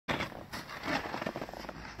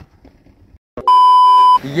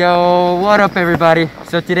Yo, what up everybody?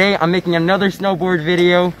 So today I'm making another snowboard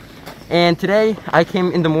video, and today I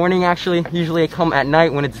came in the morning actually. Usually I come at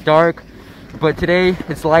night when it's dark, but today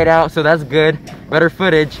it's light out, so that's good, better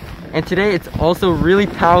footage. And today it's also really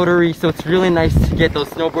powdery, so it's really nice to get those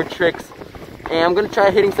snowboard tricks. And I'm gonna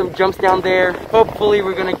try hitting some jumps down there. Hopefully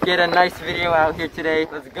we're gonna get a nice video out here today.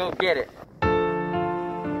 Let's go get it.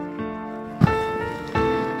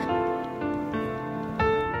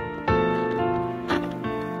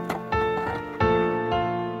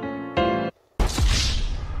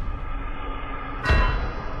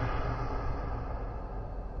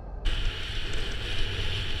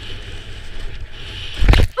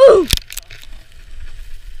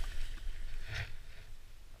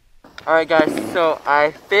 Alright guys, so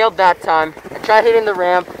I failed that time. I tried hitting the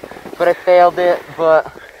ramp, but I failed it.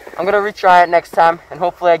 But I'm gonna retry it next time, and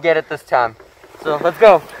hopefully I get it this time. So let's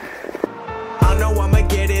go. I know I'ma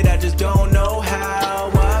get it, I just don't know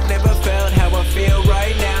how. I've never felt how I feel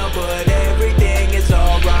right now, but everything is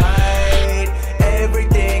alright.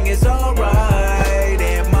 Everything is alright.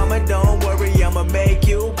 And mama, don't worry, I'ma make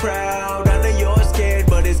you proud. I know you're scared,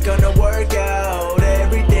 but it's gonna work out.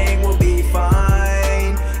 Everything will be fine.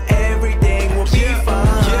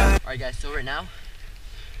 Alright guys, so right now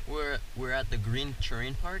we're at the Green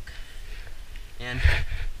Terrain Park, and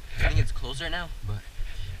I think it's closed right now, but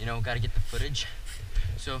you know, gotta get the footage.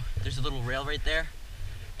 So there's a little rail right there,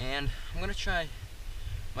 and I'm gonna try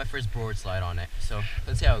my first board slide on it. So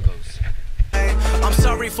let's see how it goes. I'm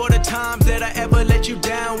sorry for the times that I ever let you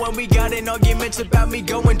down, when we got in arguments about me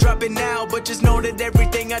going dropping out. But just know that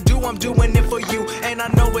everything I do, I'm doing it for you. And I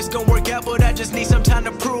know it's gonna work out, but I just need some time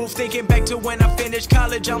to prove. Thinking back to when I finished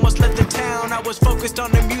college, I almost left the town. I was focused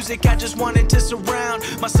on the music, I just wanted to surround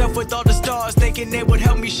myself with all the stars, thinking they would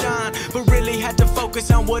help me shine. But really had to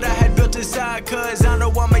focus on what I had built inside, cause I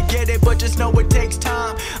know I'ma get it, but just know it takes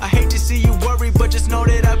time. I hate to see you worry, but just know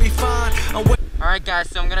that I'll be fine. Alright guys,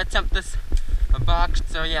 so I'm gonna attempt this box,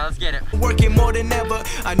 so yeah, let's get it. Working more than ever,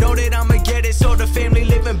 I know that I'ma get it, so the family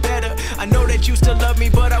living better. I know that you still love me,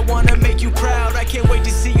 but I wanna make you proud. I can't wait to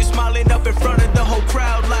see you smiling up in front of the whole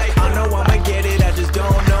crowd. Like, I know I'ma get it, I just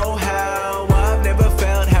don't know how. I've never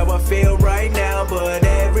felt how I feel right now, but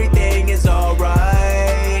everything is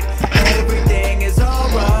alright. Everything is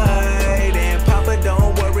alright. And Papa,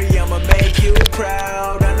 don't worry, I'ma make you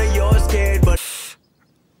proud. I know you're scared, but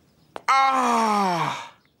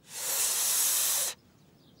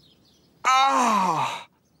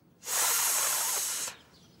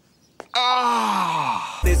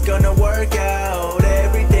it's gonna work out,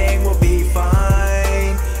 everything will be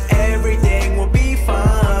fine. Everything will be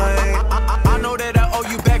fine. I know that I owe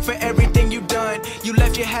you back for everything you've done. You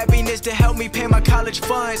left your happiness to help me pay my college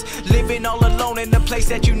funds. Living all alone in a place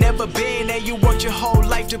that you never been, and you worked your whole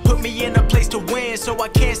life to put me in a place to win. So I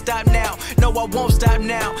can't stop now, no I won't stop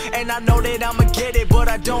now. And I know that I'ma get it, but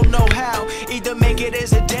I don't know how. Either make it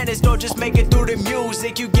as a dentist or just make it through the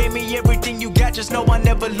music. You gave me everything you got, just know I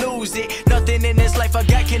never lose it. Nothing in this life I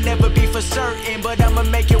got can never be for certain, but I'ma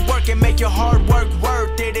make it work and make your hard work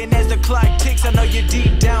worth it. And as the clock ticks, I know you're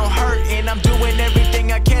deep down hurting. I'm doing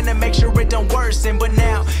everything I can to make sure it don't worsen. But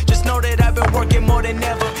now, just know that I've been working more than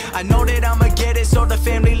ever. I know that I'ma get it, so the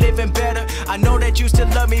family living better. I know that you still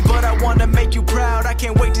love me, but I wanna make you proud. I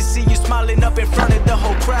can't wait to see you smiling up in front